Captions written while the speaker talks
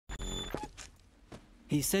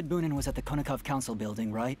He said Boonin was at the Konakov Council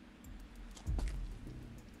building, right?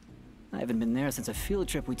 I haven't been there since a field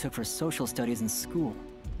trip we took for social studies in school.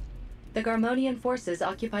 The Garmonian forces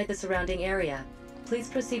occupy the surrounding area. Please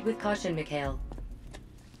proceed with caution, Mikhail.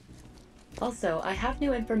 Also, I have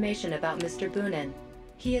new information about Mr. Boonin.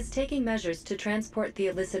 He is taking measures to transport the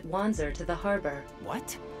illicit Wanzer to the harbor.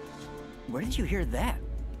 What? Where did you hear that?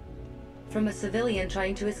 From a civilian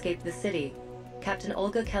trying to escape the city. Captain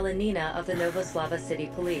Olga Kalinina of the Novoslava City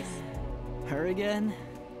Police. Her again?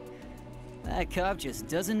 That cop just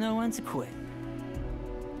doesn't know when to quit.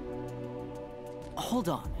 Hold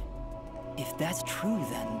on. If that's true,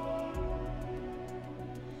 then...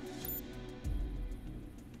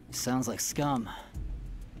 Sounds like scum.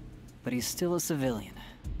 But he's still a civilian.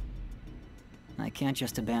 I can't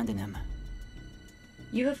just abandon him.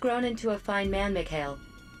 You have grown into a fine man, Mikhail.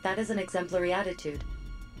 That is an exemplary attitude.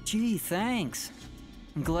 Gee, thanks.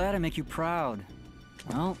 I'm glad I make you proud.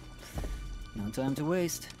 Well, no time to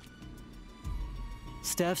waste.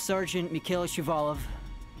 Staff Sergeant Mikhail Shuvalov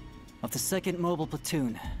of the 2nd Mobile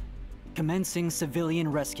Platoon, commencing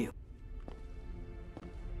civilian rescue.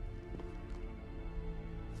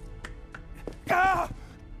 Ah!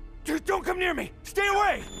 Don't come near me! Stay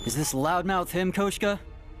away! Is this loudmouth him, Koshka?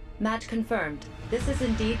 Match confirmed. This is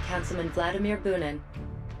indeed Councilman Vladimir Boonin.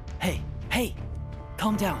 Hey!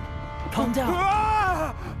 Calm down. Calm down.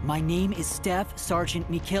 Ah! My name is Staff Sergeant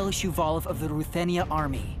Mikhail Shuvalov of the Ruthenia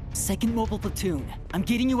Army. 2nd Mobile Platoon. I'm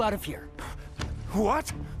getting you out of here.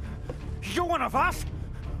 What? You're one of us?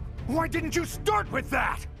 Why didn't you start with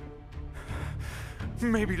that?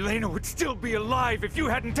 Maybe Lena would still be alive if you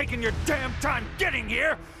hadn't taken your damn time getting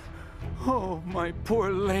here! Oh, my poor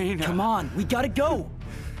Lena. Come on, we gotta go!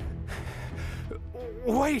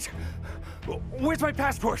 Wait! Where's my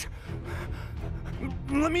passport?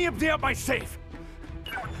 Let me empty out my safe!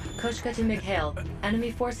 Koshka to Mikhail.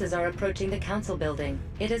 Enemy forces are approaching the council building.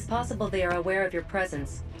 It is possible they are aware of your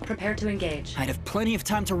presence. Prepare to engage. I'd have plenty of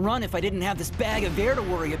time to run if I didn't have this bag of air to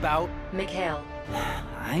worry about. Mikhail.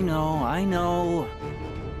 I know.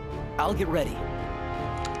 I'll get ready.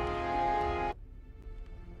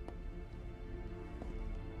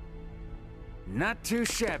 Not too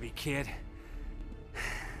shabby, kid.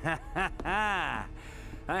 Ha ha ha!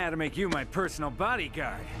 I had to make you my personal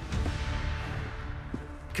bodyguard.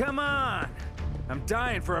 Come on! I'm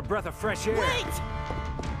dying for a breath of fresh air. Wait!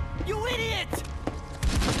 You idiot!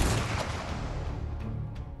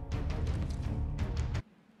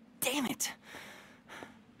 Damn it!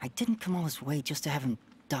 I didn't come all this way just to have him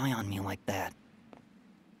die on me like that.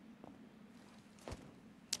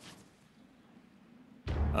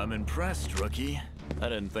 I'm impressed, rookie. I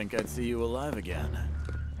didn't think I'd see you alive again.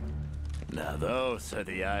 Now those are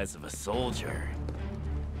the eyes of a soldier.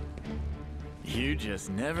 You just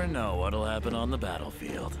never know what'll happen on the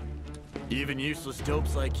battlefield. Even useless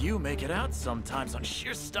dopes like you make it out sometimes on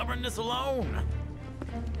sheer stubbornness alone.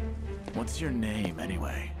 What's your name,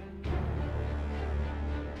 anyway?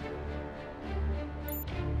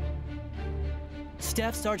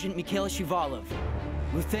 Staff Sergeant Mikhail Shuvalov,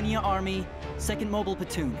 Ruthenia Army, 2nd Mobile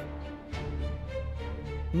Platoon.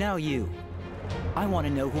 Now you. I want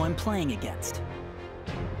to know who I'm playing against.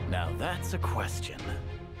 Now that's a question.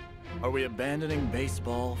 Are we abandoning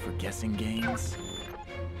baseball for guessing games?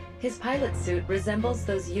 His pilot suit resembles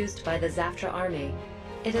those used by the Zaftra army.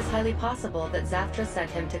 It is highly possible that Zaftra sent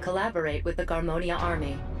him to collaborate with the Garmonia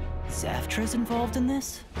army. Zaftra's involved in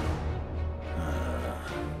this?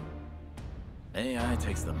 AI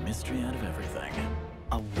takes the mystery out of everything.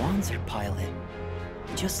 A Wanzer pilot.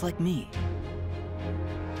 Just like me.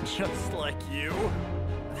 Just like you?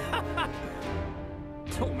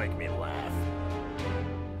 Don't make me laugh.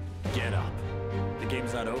 Get up. The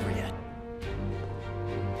game's not over yet.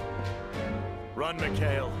 Run,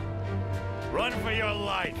 Mikhail. Run for your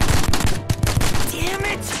life! Damn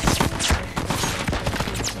it!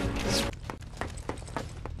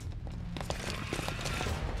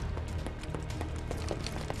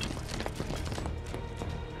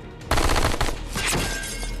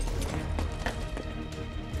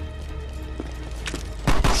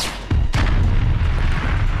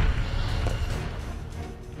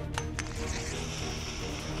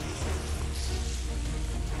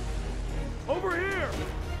 Over here!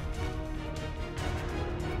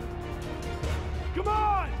 Come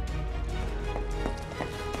on!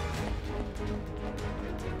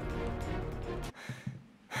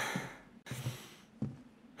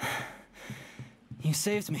 You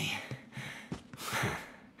saved me.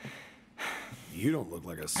 You don't look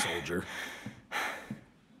like a soldier.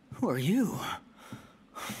 Who are you?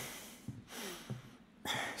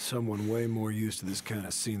 Someone way more used to this kind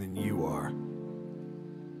of scene than you are.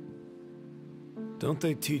 Don't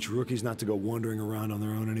they teach rookies not to go wandering around on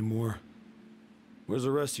their own anymore? Where's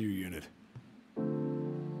the rest of your unit?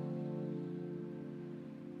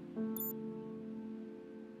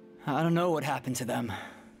 I don't know what happened to them.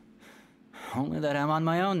 Only that I'm on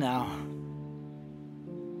my own now.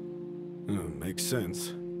 Makes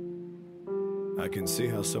sense. I can see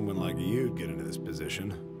how someone like you'd get into this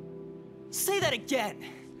position. Say that again!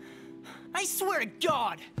 I swear to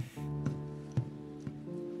God!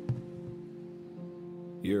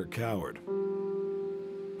 You're a coward.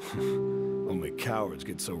 Only cowards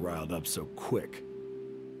get so riled up so quick.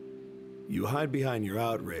 You hide behind your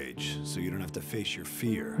outrage, so you don't have to face your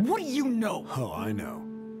fear. What do you know? Oh, I know.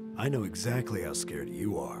 I know exactly how scared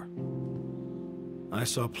you are. I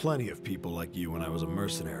saw plenty of people like you when I was a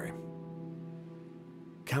mercenary.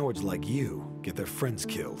 Cowards like you get their friends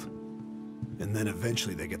killed. And then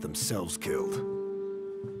eventually they get themselves killed.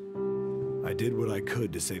 I did what I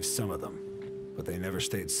could to save some of them, but they never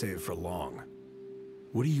stayed saved for long.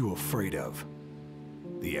 What are you afraid of?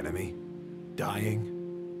 The enemy? Dying?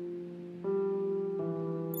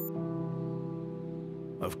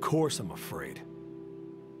 Of course I'm afraid.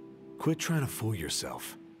 Quit trying to fool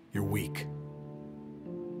yourself. You're weak.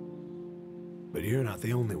 But you're not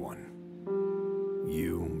the only one.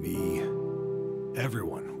 You, me,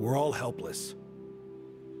 everyone, we're all helpless.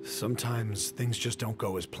 Sometimes things just don't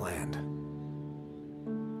go as planned.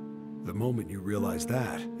 The moment you realize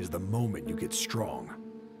that is the moment you get strong.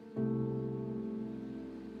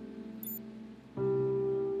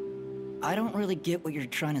 I don't really get what you're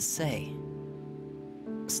trying to say.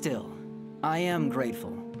 Still, I am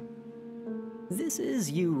grateful. This is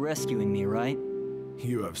you rescuing me, right?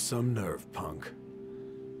 You have some nerve, punk.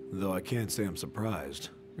 Though I can't say I'm surprised.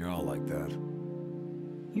 You're all like that.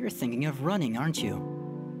 You're thinking of running, aren't you?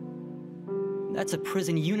 That's a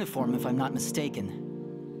prison uniform, if I'm not mistaken.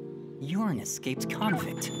 You're an escaped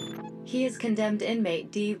convict. He is condemned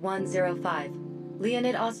inmate D-105.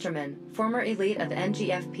 Leonid Osterman, former elite of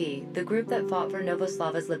NGFP, the group that fought for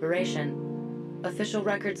Novoslava's liberation. Official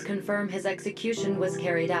records confirm his execution was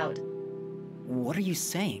carried out. What are you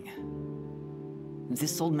saying?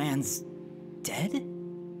 This old man's dead?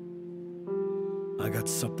 I got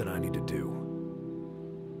something I need to do.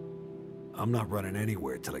 I'm not running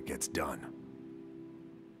anywhere till it gets done.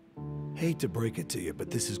 Hate to break it to you, but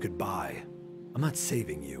this is goodbye. I'm not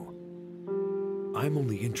saving you. I'm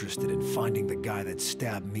only interested in finding the guy that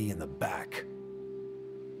stabbed me in the back.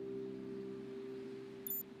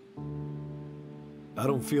 I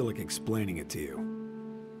don't feel like explaining it to you.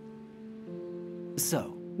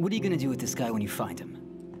 So, what are you gonna do with this guy when you find him?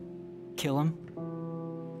 Kill him?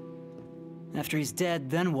 After he's dead,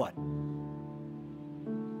 then what?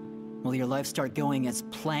 Will your life start going as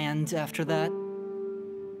planned after that?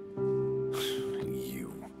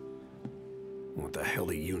 You. What the hell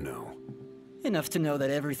do you know? Enough to know that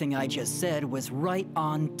everything I just said was right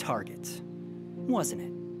on target. Wasn't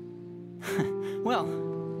it?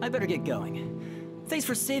 Well, I better get going. Thanks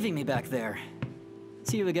for saving me back there.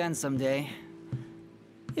 See you again someday.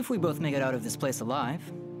 If we both make it out of this place alive.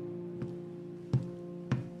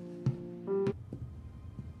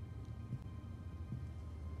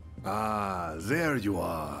 Ah, there you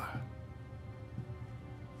are.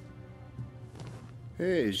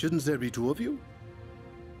 Hey, shouldn't there be two of you?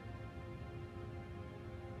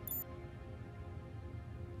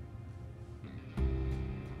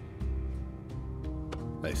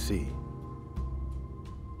 I see.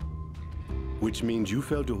 Which means you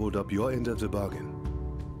failed to hold up your end of the bargain.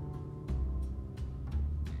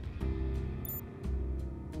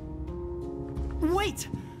 Wait!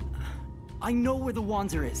 I know where the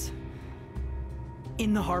Wanzer is.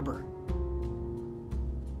 In the harbor.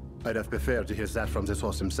 I'd have preferred to hear that from the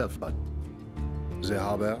source himself, but... The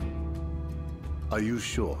harbor? Are you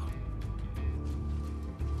sure?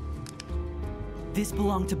 This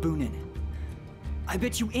belonged to Bunin. I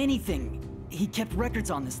bet you anything he kept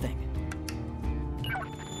records on this thing.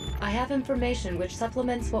 I have information which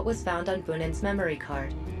supplements what was found on Bunin's memory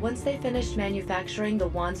card. Once they finished manufacturing the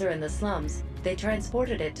Wanzer in the slums, they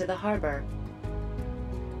transported it to the harbor.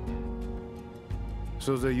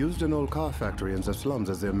 So they used an old car factory in the slums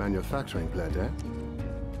as their manufacturing plant, eh?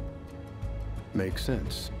 Makes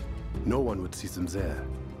sense. No one would see them there.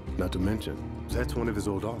 Not to mention, that's one of his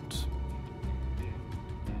old aunts.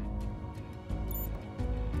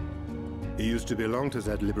 He used to belong to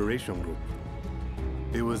that liberation group.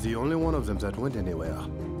 He was the only one of them that went anywhere.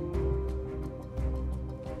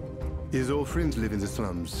 His old friends live in the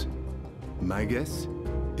slums. My guess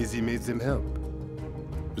is he made them help.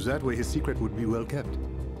 That way his secret would be well kept.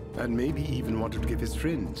 And maybe even wanted to give his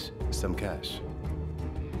friends some cash.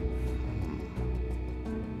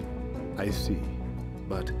 I see.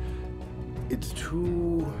 But it's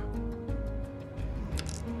too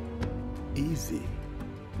easy.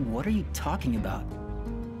 What are you talking about?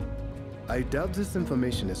 I doubt this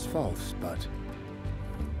information is false, but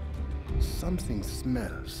something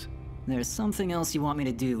smells. There's something else you want me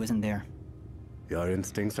to do, isn't there? Your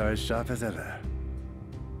instincts are as sharp as ever.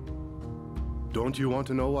 Don't you want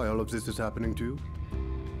to know why all of this is happening to you?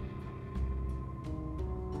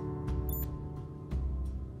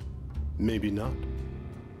 Maybe not.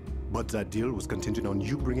 But that deal was contingent on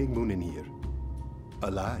you bringing Moon in here.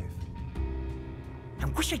 Alive. I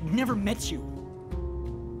wish I'd never met you.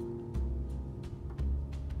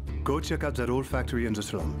 Go check out that old factory in the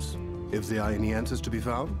slums. If there are any answers to be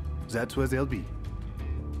found, that's where they'll be.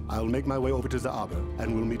 I'll make my way over to the Arbor,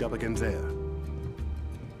 and we'll meet up again there.